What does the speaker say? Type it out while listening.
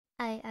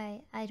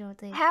I don't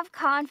think. Have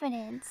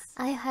confidence.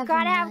 I have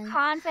Gotta none. have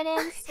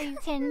confidence so you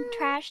can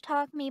trash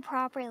talk me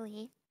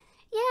properly.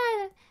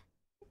 Yeah.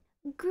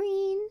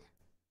 Green.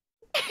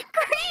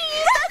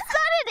 Green! That's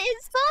not an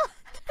insult!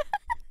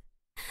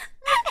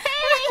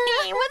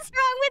 Hey! What's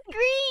wrong with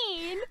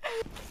green?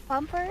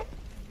 Bumper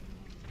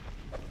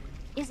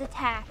is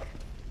attack.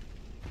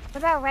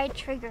 What about right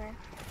trigger?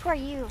 Who are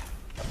you?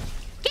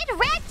 Get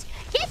wrecked!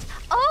 Get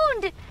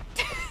owned!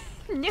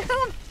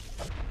 Noob!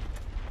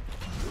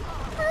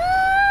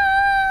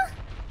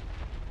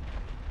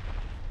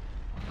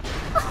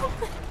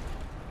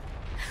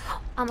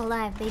 I'm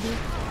alive, baby.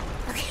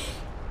 Okay.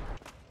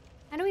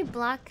 How do we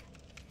block?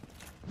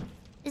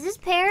 Is this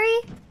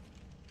Perry?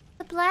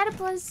 The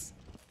platypus?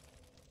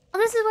 Oh,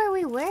 this is where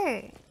we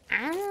were.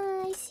 Ah,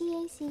 I see,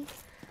 I see.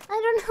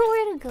 I don't know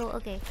where to go.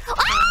 Okay.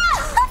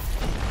 Ah!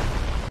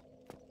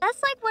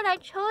 That's like what I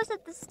chose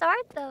at the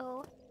start,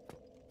 though.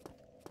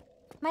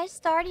 My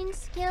starting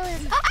skill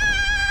is...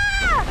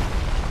 Ah!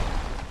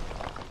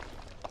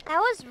 That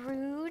was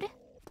rude.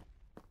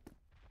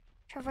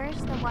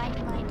 Traverse the white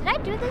light. Did I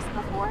do this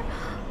before?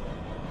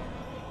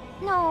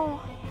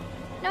 No.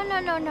 No, no,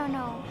 no, no,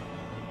 no.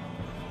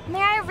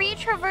 May I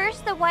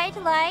retraverse the white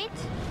light?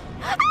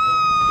 Ah!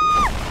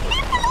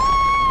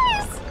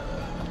 Nicholas!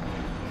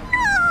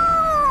 No!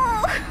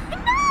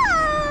 No!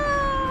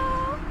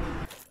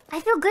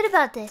 I feel good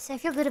about this. I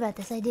feel good about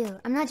this. I do.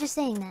 I'm not just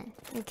saying that.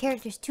 Your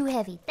character's too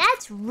heavy.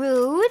 That's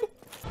rude.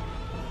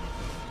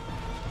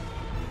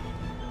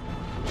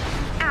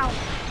 Ow.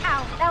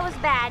 Ow. That was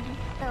bad,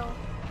 though.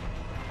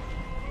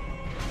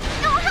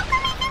 No, how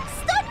come he can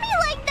stun me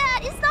like that?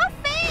 It's not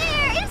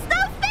fair! It's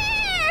not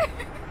fair!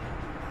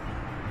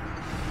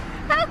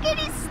 How can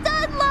he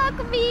stun lock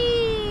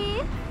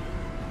me?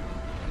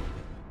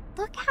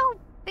 Look how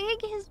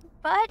big his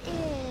butt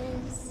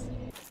is.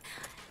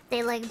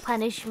 They like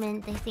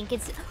punishment. They think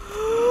it's...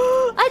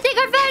 I think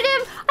I found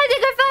him! I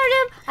think I found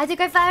him! I think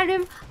I found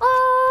him!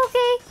 Oh,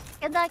 okay.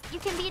 Good luck. You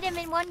can beat him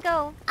in one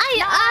go.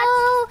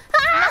 Oh!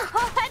 Ah!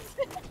 Not.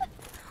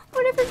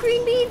 Whatever,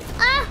 green bean.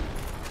 Ah!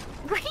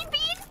 Green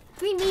bean?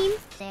 Green bean.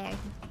 There.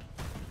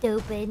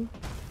 Stupid.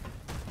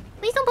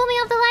 Please don't pull me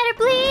off the ladder,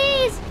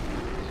 please!